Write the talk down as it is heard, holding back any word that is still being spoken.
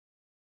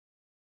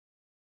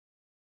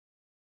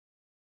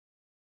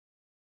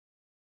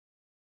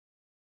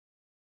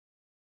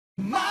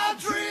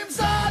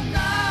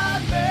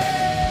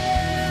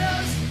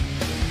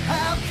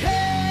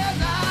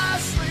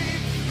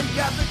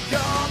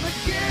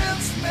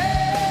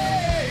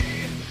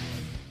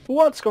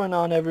What's going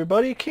on,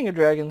 everybody? King of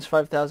Dragons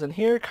 5000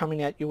 here,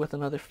 coming at you with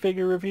another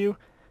figure review.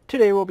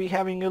 Today we'll be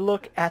having a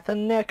look at the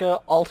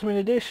NECA Ultimate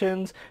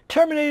Edition's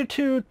Terminator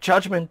 2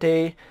 Judgment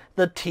Day,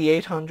 the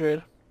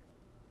T-800.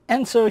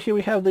 And so here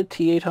we have the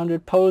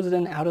T-800 posed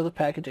and out of the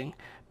packaging.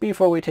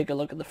 Before we take a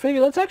look at the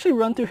figure, let's actually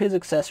run through his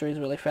accessories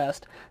really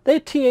fast. The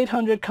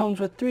T-800 comes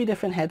with 3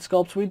 different head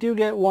sculpts. We do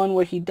get one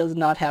where he does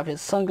not have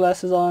his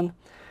sunglasses on.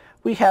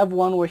 We have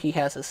one where he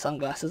has his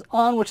sunglasses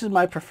on, which is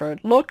my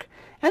preferred look.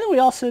 And then we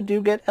also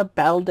do get a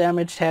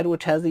battle-damaged head,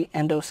 which has the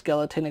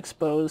endoskeleton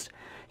exposed.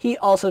 He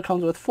also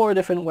comes with 4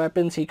 different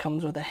weapons. He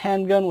comes with a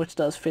handgun, which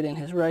does fit in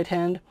his right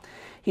hand.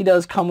 He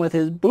does come with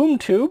his boom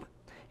tube.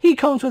 He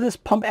comes with his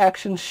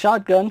pump-action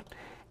shotgun.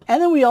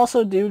 And then we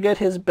also do get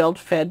his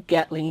belt-fed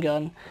Gatling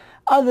gun.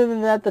 Other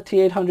than that, the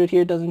T-800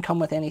 here doesn't come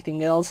with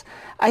anything else.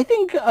 I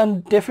think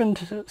a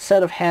different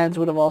set of hands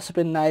would have also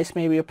been nice,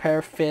 maybe a pair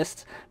of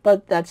fists,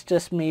 but that's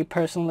just me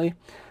personally.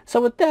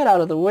 So with that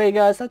out of the way,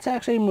 guys, let's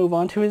actually move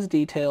on to his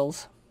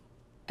details.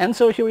 And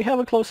so here we have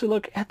a closer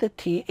look at the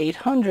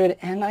T-800,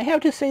 and I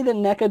have to say that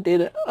NECA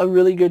did a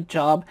really good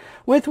job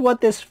with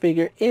what this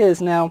figure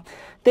is. Now,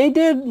 they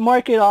did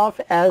mark it off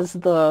as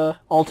the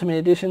Ultimate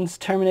Edition's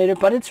Terminator,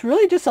 but it's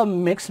really just a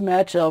mixed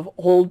match of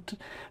old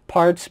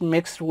parts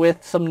mixed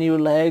with some new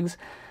legs.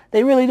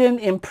 They really didn't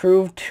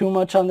improve too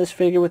much on this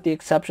figure with the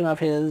exception of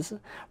his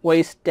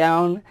waist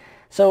down.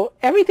 So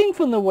everything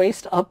from the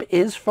waist up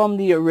is from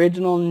the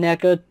original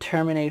NECA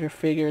Terminator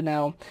figure.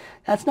 Now,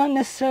 that's not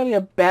necessarily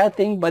a bad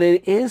thing, but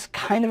it is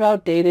kind of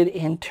outdated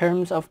in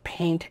terms of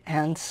paint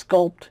and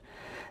sculpt.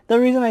 The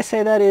reason I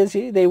say that is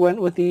they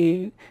went with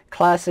the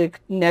classic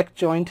neck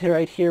joint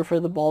right here for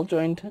the ball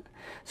joint,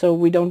 so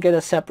we don't get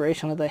a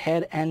separation of the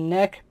head and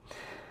neck.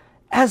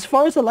 As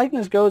far as the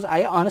likeness goes,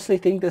 I honestly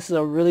think this is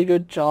a really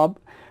good job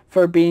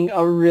for being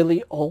a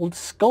really old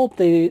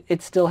sculpt.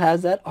 It still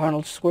has that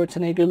Arnold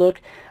Schwarzenegger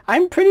look.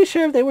 I'm pretty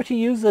sure if they were to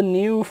use the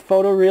new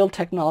photoreal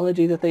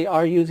technology that they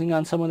are using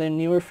on some of their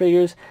newer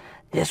figures,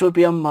 this would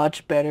be a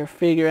much better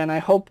figure, and I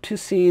hope to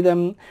see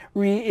them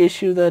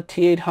reissue the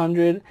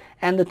T-800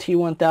 and the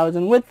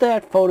T-1000 with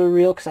that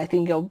photoreal, because I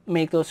think it'll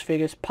make those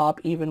figures pop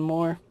even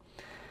more.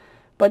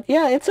 But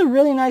yeah, it's a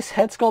really nice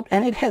head sculpt,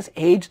 and it has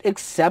aged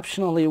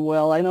exceptionally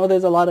well. I know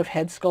there's a lot of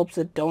head sculpts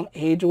that don't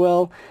age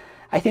well.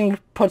 I think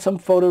put some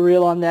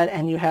photoreal on that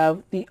and you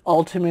have the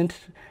ultimate,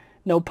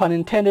 no pun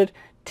intended,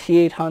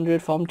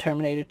 T-800 from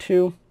Terminator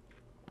 2.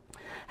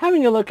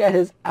 Having a look at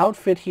his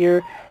outfit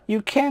here,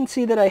 you can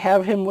see that I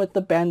have him with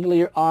the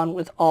bandolier on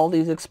with all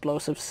these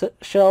explosive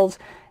shells.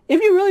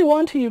 If you really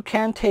want to, you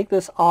can take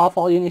this off.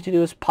 All you need to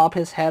do is pop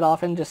his head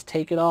off and just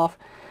take it off.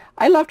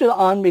 I left it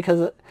on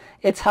because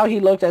it's how he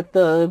looked at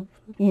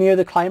near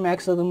the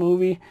climax of the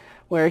movie,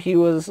 where he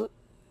was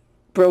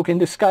broke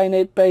into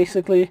Skynet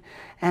basically,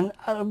 and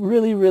I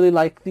really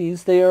like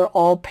these. They are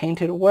all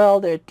painted well,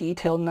 they're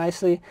detailed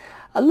nicely.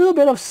 A little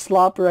bit of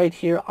slop right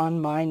here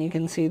on mine, you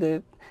can see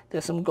that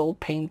there's some gold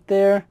paint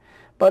there,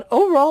 but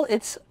overall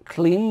it's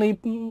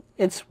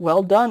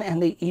well done,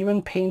 and they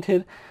even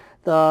painted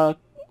the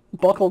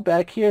buckle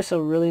back here, so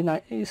really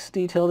nice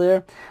detail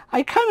there.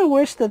 I kind of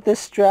wish that this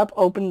strap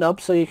opened up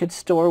so you could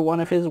store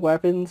one of his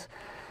weapons.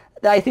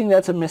 I think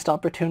that's a missed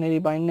opportunity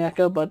by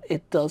NECA, but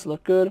it does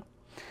look good.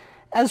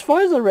 As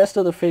far as the rest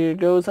of the figure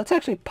goes, let's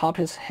actually pop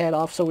his head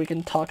off so we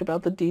can talk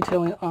about the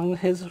detailing on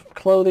his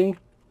clothing.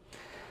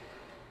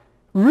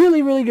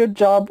 Really good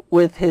job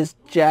with his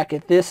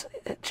jacket. This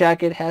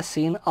jacket has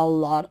seen a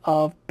lot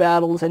of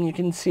battles, and you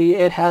can see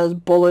it has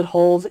bullet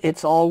holes.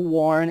 It's all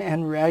worn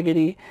and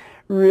raggedy.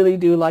 Really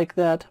do like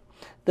that.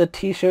 The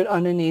t-shirt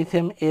underneath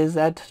him is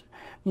that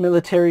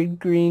military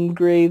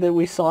green-gray that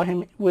we saw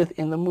him with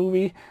in the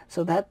movie,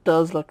 so that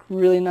does look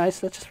really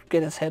nice. Let's just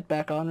get his head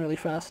back on really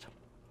fast.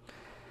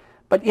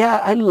 But yeah,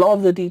 I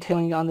love the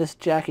detailing on this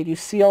jacket. You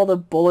see all the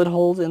bullet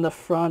holes in the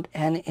front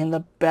and in the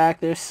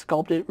back. They're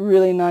sculpted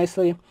really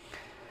nicely.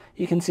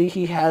 You can see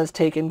he has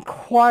taken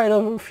quite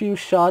a few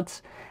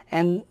shots,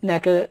 and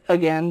NECA,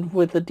 again,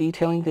 with the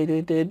detailing they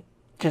did,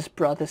 just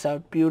brought this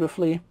out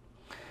beautifully.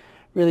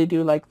 Really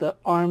do like the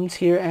arms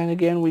here, and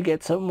again, we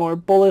get some more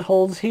bullet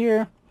holes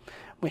here.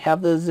 We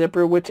have the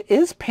zipper, which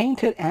is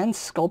painted and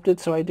sculpted,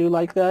 so I do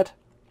like that.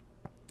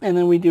 And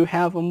then we do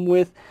have him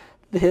with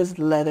his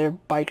leather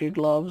biker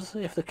gloves,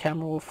 if the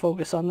camera will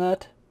focus on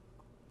that.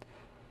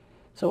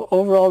 So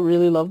overall,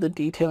 really love the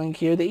detailing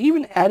here. They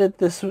even added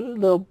this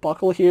little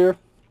buckle here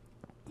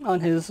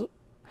on his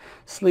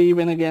sleeve,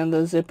 and again,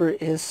 the zipper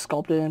is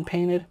sculpted and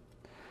painted.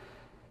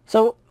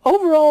 So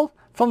overall,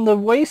 from the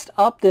waist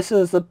up, this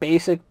is the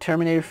basic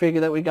Terminator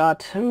figure that we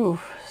got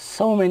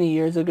so many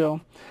years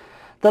ago.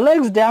 The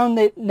legs down,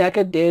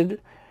 NECA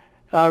did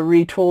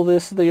retool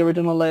this. The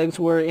original legs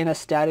were in a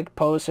static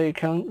pose, so you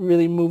can't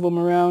really move them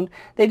around.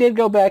 They did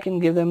go back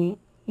and give them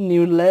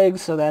new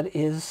legs, so that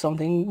is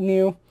something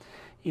new.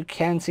 You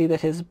can see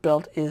that his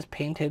belt is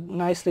painted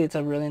nicely. It's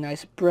a really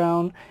nice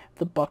brown.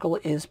 The buckle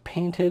is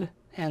painted,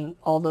 and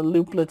all the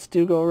looplets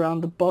do go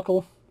around the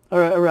buckle,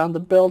 or around the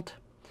belt.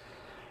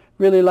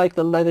 Really like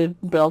the leather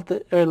belt,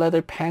 or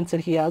leather pants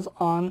that he has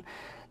on.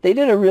 They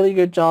did a really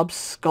good job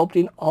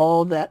sculpting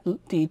all that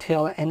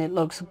detail, and it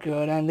looks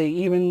good. And they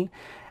even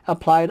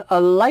applied a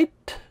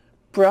light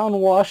brown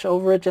wash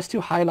over it just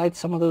to highlight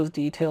some of those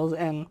details,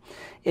 and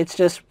it's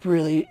just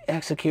really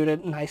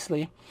executed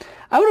nicely.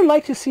 I would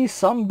like to see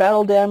some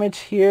battle damage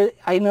here.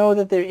 I know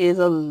that there is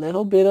a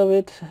little bit of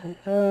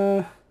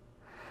it.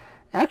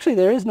 Actually,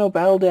 there is no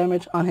battle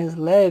damage on his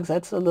legs.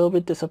 That's a little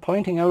bit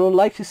disappointing. I would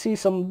like to see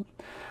some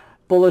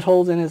bullet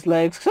holes in his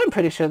legs, because I'm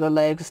pretty sure the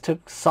legs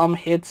took some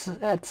hits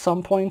at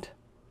some point.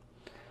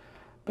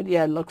 But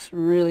yeah, it looks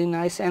really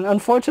nice. And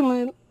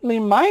unfortunately,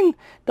 mine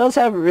does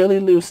have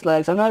really loose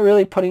legs. I'm not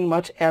really putting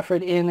much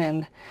effort in,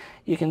 and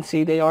you can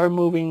see they are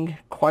moving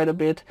quite a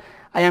bit.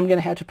 I am going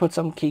to have to put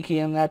some kiki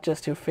in that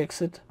just to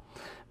fix it.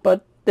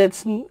 But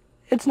it's nothing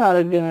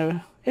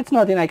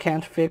I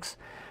can't fix.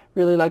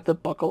 Really like the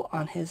buckle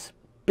on his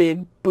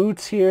big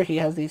boots here. He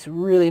has these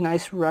really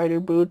nice rider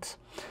boots.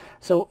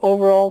 So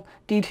overall,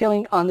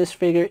 detailing on this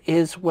figure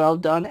is well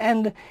done,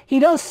 and he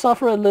does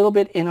suffer a little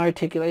bit in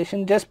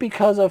articulation just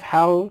because of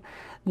how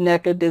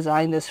NECA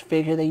designed this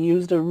figure. They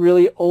used a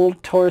really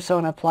old torso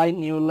and applied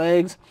new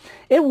legs.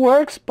 It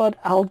works, but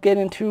I'll get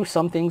into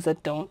some things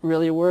that don't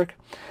really work.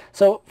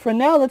 So for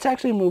now, let's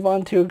actually move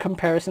on to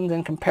comparisons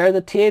and compare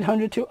the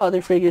T-800 to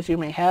other figures you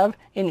may have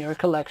in your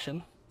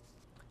collection.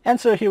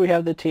 And so here we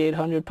have the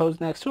T-800 posed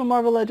next to a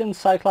Marvel Legends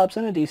Cyclops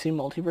and a DC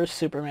Multiverse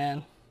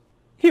Superman.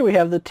 Here we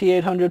have the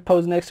T-800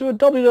 posed next to a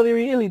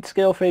WWE Elite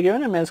Scale figure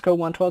and a Mezco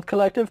 1/12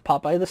 Collective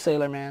Popeye the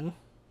Sailor Man.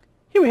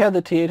 Here we have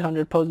the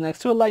T-800 posed next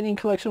to a Lightning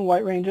Collection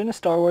White Ranger and a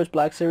Star Wars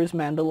Black Series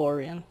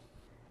Mandalorian.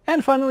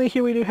 And finally,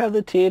 here we do have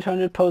the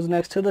T-800 posed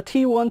next to the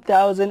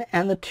T-1000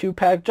 and the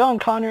 2-pack John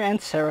Connor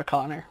and Sarah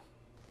Connor.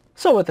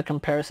 So with the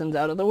comparisons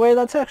out of the way,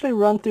 let's actually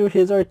run through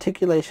his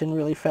articulation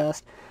really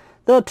fast.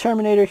 The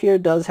Terminator here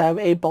does have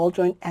a ball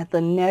joint at the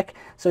neck,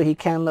 so he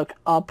can look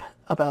up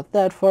about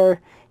that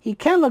far. He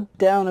can look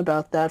down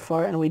about that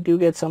far, and we do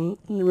get some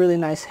really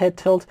nice head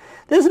tilt.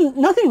 There's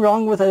nothing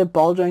wrong with a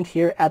ball joint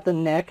here at the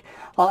neck.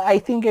 I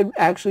think it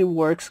actually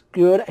works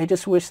good. I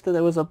just wish that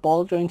there was a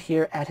ball joint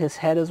here at his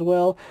head as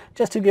well,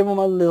 just to give him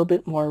a little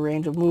bit more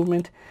range of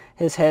movement.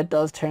 His head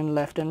does turn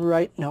left and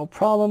right, no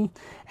problem.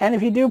 And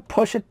if you do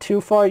push it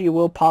too far, you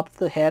will pop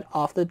the head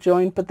off the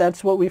joint, but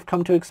that's what we've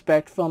come to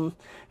expect from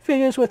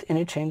figures with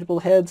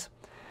interchangeable heads.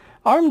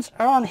 Arms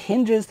are on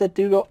hinges that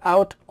do go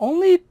out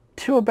only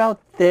to about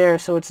there,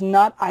 so it's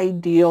not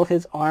ideal.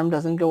 His arm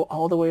doesn't go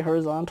all the way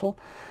horizontal.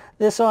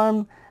 This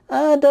arm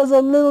does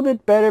a little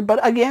bit better,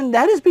 but again,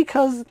 that is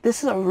because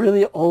this is a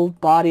really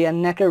old body,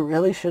 and NECA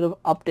really should have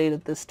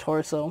updated this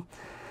torso.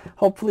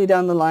 Hopefully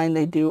down the line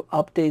they do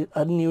update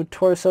a new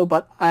torso,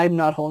 but I'm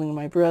not holding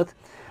my breath.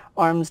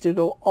 Arms do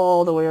go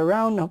all the way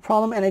around, no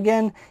problem. And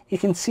again, you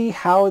can see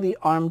how the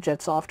arm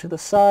jets off to the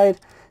side.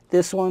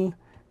 This one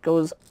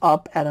goes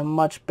up at a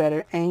much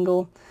better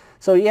angle.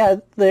 So yeah,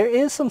 there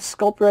is some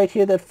sculpt right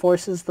here that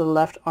forces the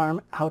left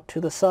arm out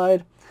to the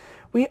side.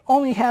 We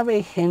only have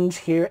a hinge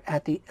here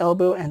at the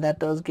elbow, and that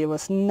does give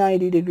us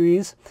 90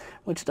 degrees,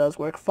 which does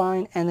work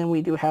fine. And then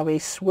we do have a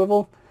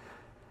swivel.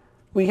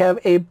 We have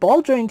a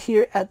ball joint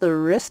here at the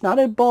wrist, not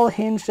a ball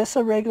hinge, just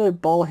a regular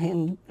ball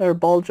hinge or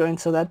ball joint,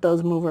 so that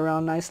does move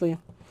around nicely.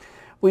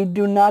 We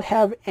do not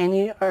have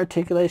any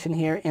articulation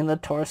here in the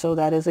torso.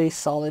 That is a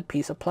solid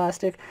piece of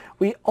plastic.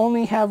 We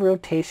only have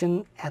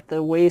rotation at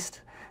the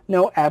waist,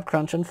 no ab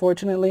crunch,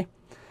 unfortunately.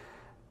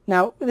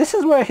 Now, this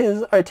is where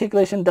his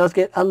articulation does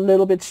get a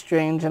little bit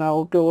strange, and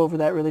I'll go over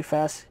that really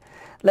fast.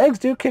 Legs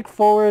do kick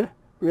forward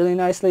really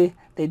nicely.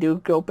 They do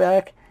go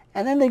back,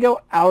 and then they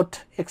go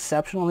out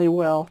exceptionally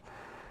well.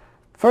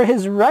 For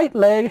his right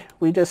leg,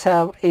 we just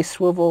have a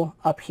swivel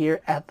up here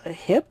at the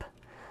hip.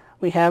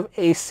 We have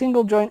a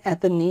single joint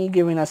at the knee,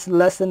 giving us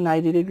less than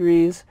 90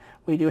 degrees.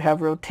 We do have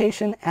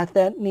rotation at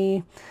that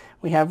knee.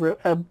 We have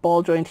a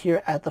ball joint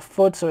here at the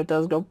foot, so it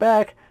does go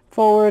back,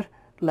 forward,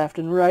 left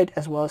and right,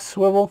 as well as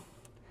swivel.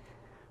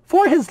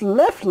 For his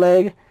left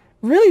leg,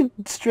 really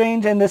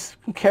strange, and this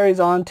carries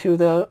on to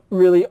the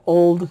really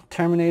old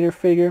Terminator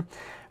figure.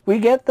 We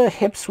get the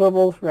hip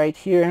swivel right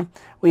here.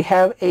 We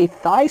have a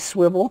thigh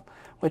swivel,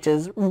 which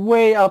is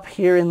way up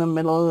here in the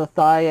middle of the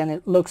thigh, and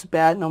it looks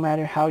bad no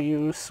matter how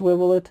you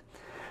swivel it.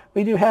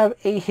 We do have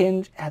a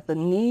hinge at the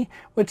knee,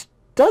 which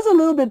does a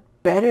little bit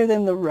better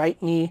than the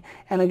right knee,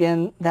 and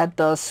again, that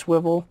does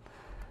swivel.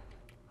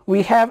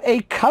 We have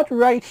a cut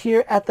right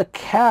here at the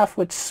calf,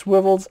 which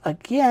swivels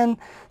again.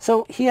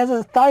 So he has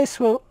a thigh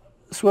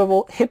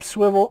swivel, hip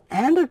swivel,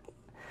 and a...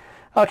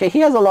 Okay, he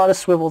has a lot of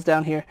swivels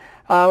down here.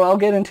 I'll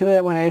get into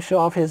that when I show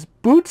off his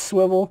boot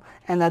swivel,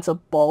 and that's a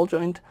ball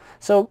joint.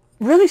 So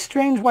really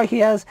strange why he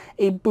has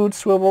a boot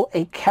swivel,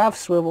 a calf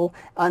swivel,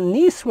 a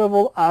knee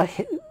swivel,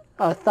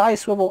 a thigh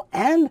swivel,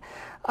 and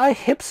a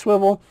hip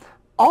swivel,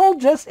 all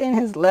just in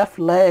his left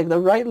leg. The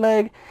right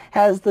leg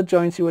has the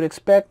joints you would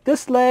expect.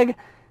 This leg,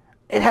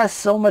 it has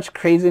so much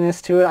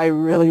craziness to it. I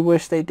really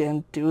wish they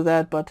didn't do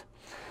that, but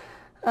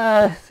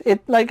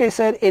like I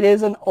said, it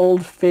is an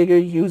old figure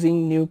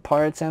using new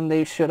parts, and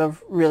they should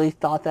have really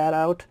thought that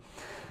out.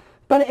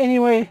 But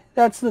anyway,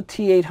 that's the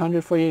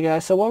T-800 for you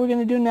guys. So what we're going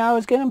to do now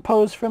is get him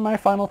posed for my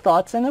final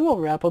thoughts, and then we'll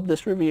wrap up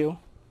this review.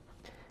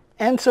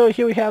 And so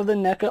here we have the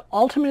NECA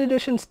Ultimate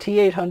Edition's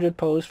T-800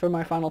 pose for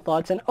my final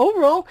thoughts. And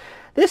overall,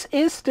 this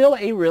is still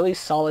a really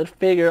solid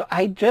figure.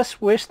 I just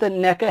wish that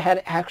NECA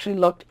had actually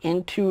looked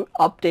into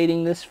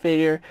updating this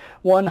figure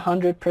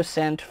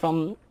 100%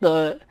 from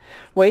the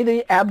way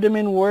the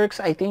abdomen works.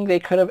 I think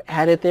they could have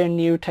added their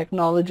new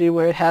technology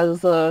where it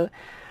has the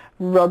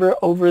rubber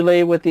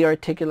overlay with the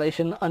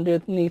articulation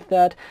underneath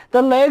that.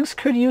 The legs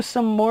could use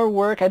some more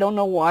work. I don't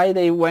know why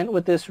they went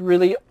with this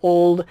really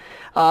old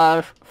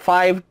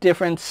 5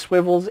 different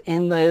swivels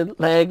in the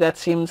leg. That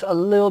seems a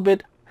little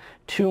bit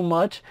too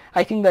much.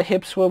 I think the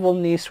hip swivel,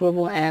 knee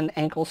swivel, and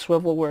ankle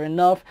swivel were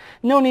enough.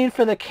 No need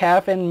for the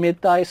calf and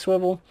mid-thigh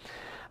swivel.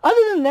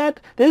 Other than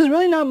that, there's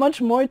really not much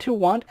more to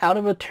want out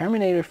of a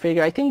Terminator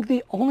figure. I think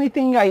the only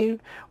thing I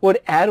would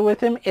add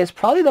with him is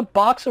probably the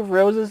box of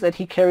roses that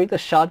he carried the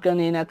shotgun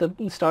in at the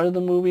start of the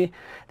movie.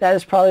 That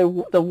is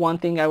probably the one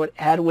thing I would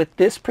add with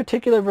this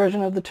particular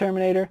version of the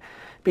Terminator.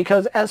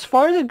 Because as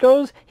far as it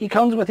goes, he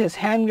comes with his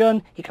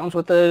handgun, he comes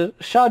with the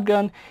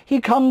shotgun, he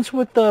comes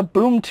with the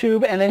boom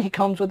tube, and then he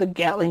comes with a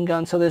Gatling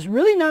gun. So there's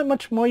really not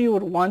much more you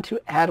would want to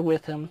add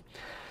with him.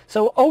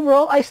 So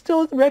overall, I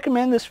still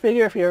recommend this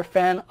figure if you're a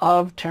fan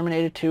of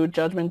Terminator 2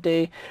 Judgment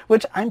Day,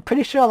 which I'm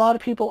pretty sure a lot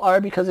of people are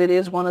because it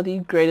is one of the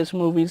greatest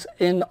movies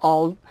in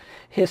all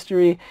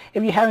history.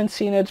 If you haven't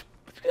seen it,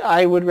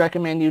 I would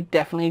recommend you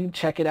definitely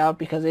check it out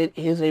because it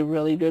is a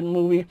really good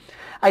movie.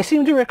 I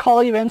seem to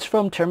recall events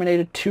from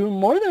Terminator 2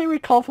 more than I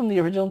recall from the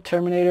original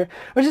Terminator,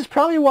 which is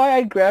probably why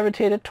I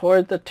gravitated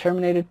toward the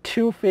Terminator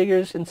 2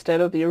 figures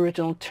instead of the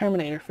original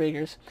Terminator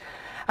figures.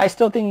 I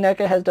still think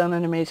NECA has done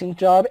an amazing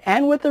job,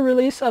 and with the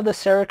release of the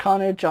Sarah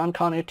Connor, John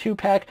Connor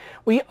 2-pack,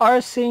 we are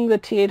seeing the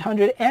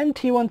T-800 and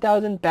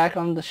T-1000 back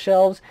on the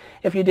shelves.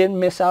 If you didn't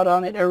miss out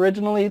on it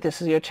originally,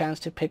 this is your chance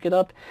to pick it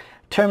up.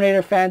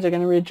 Terminator fans are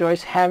going to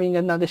rejoice having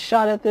another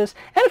shot at this,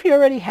 and if you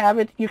already have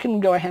it, you can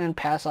go ahead and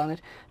pass on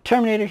it.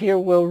 Terminator here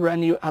will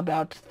run you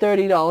about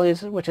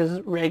 $30, which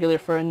is regular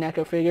for a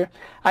NECA figure.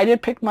 I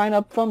did pick mine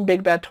up from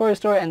Big Bad Toy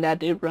Store, and that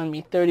did run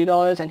me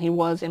 $30, and he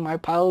was in my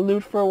pile of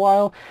loot for a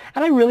while,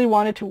 and I really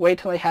wanted to wait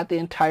till I had the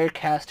entire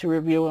cast to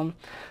review him.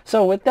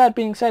 So with that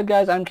being said,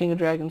 guys, I'm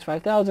KingofDragons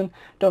 5000.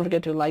 Don't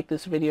forget to like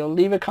this video,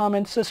 leave a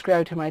comment,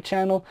 subscribe to my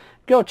channel,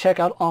 go check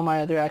out all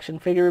my other action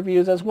figure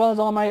reviews, as well as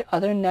all my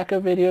other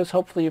NECA videos.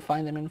 Hopefully you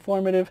find them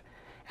informative.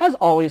 As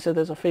always, if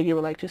there's a figure you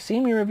would like to see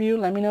me review,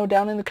 let me know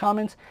down in the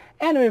comments,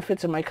 and if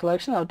it's in my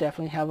collection, I'll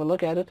definitely have a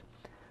look at it.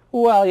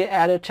 While you're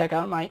at it, check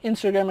out my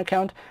Instagram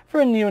account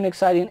for new and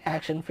exciting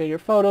action figure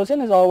photos,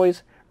 and as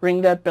always,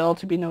 ring that bell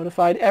to be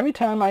notified every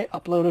time I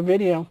upload a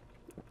video.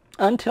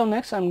 Until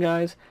next time,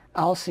 guys,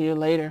 I'll see you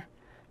later.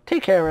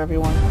 Take care,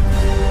 everyone.